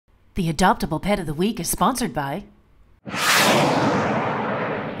The Adoptable Pet of the Week is sponsored by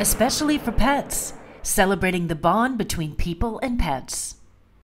Especially for Pets, celebrating the bond between people and pets.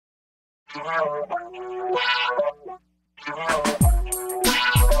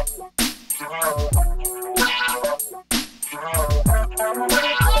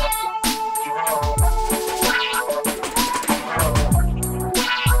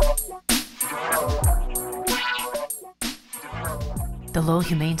 The Lowell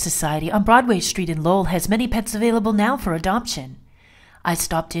Humane Society on Broadway Street in Lowell has many pets available now for adoption. I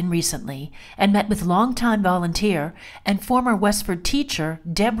stopped in recently and met with longtime volunteer and former Westford teacher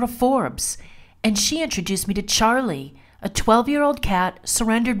Deborah Forbes, and she introduced me to Charlie, a 12-year-old cat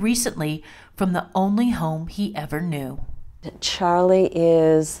surrendered recently from the only home he ever knew. Charlie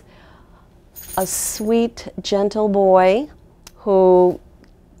is a sweet, gentle boy who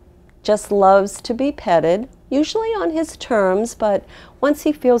just loves to be petted, usually on his terms, but once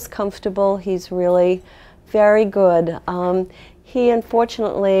he feels comfortable, he's really very good. He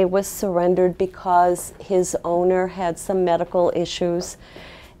unfortunately was surrendered because his owner had some medical issues,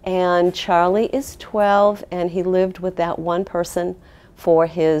 and Charlie is 12 and he lived with that one person for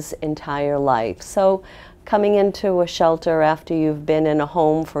his entire life. So coming into a shelter after you've been in a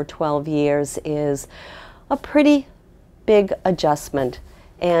home for 12 years is a pretty big adjustment,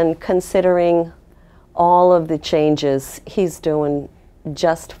 and considering all of the changes, he's doing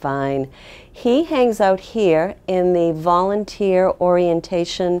just fine. He hangs out here in the volunteer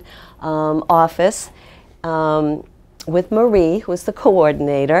orientation office with Marie, who's the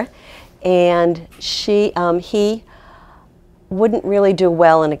coordinator, and he wouldn't really do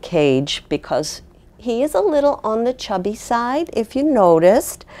well in a cage because he is a little on the chubby side, if you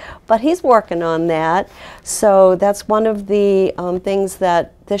noticed, but he's working on that. So that's one of the things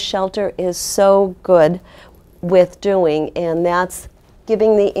that this shelter is so good with doing, and that's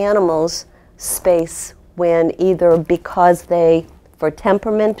giving the animals space when either because they, for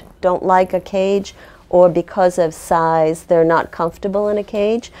temperament, don't like a cage, or because of size, they're not comfortable in a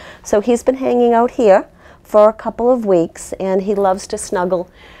cage. So he's been hanging out here for a couple of weeks, and he loves to snuggle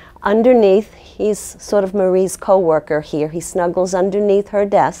underneath. He's sort of Marie's co-worker here. He snuggles underneath her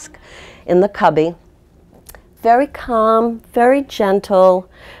desk in the cubby. Very calm, very gentle,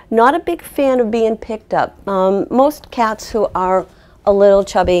 not a big fan of being picked up. Most cats who are a little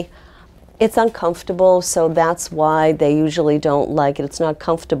chubby, it's uncomfortable, so that's why they usually don't like it. It's not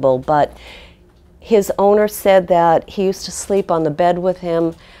comfortable, but his owner said that he used to sleep on the bed with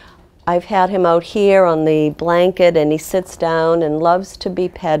him. I've had him out here on the blanket, and he sits down and loves to be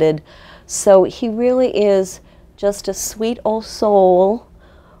petted. So he really is just a sweet old soul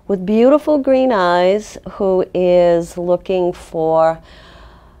with beautiful green eyes who is looking for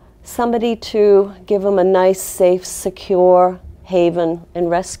somebody to give him a nice, safe, secure haven and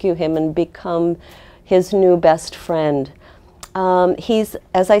rescue him and become his new best friend. He's,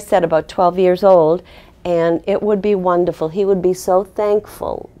 as I said, about 12 years old, and it would be wonderful. He would be so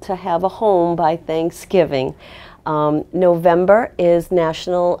thankful to have a home by Thanksgiving. November is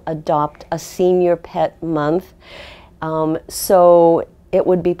National Adopt a Senior Pet Month, so it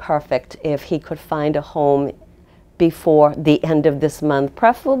would be perfect if he could find a home before the end of this month,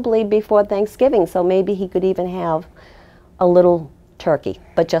 preferably before Thanksgiving, so maybe he could even have a little turkey,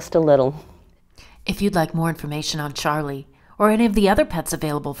 but just a little. If you'd like more information on Charlie or any of the other pets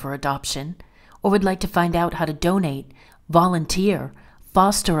available for adoption, or would like to find out how to donate, volunteer,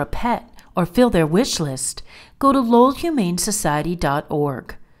 foster a pet, or fill their wish list, go to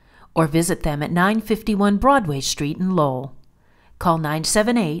lowellhumanesociety.org or visit them at 951 Broadway Street in Lowell. Call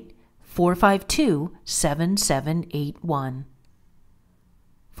 978-452-7781.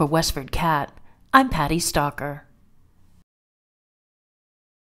 For Westford Cat, I'm Patty Stalker.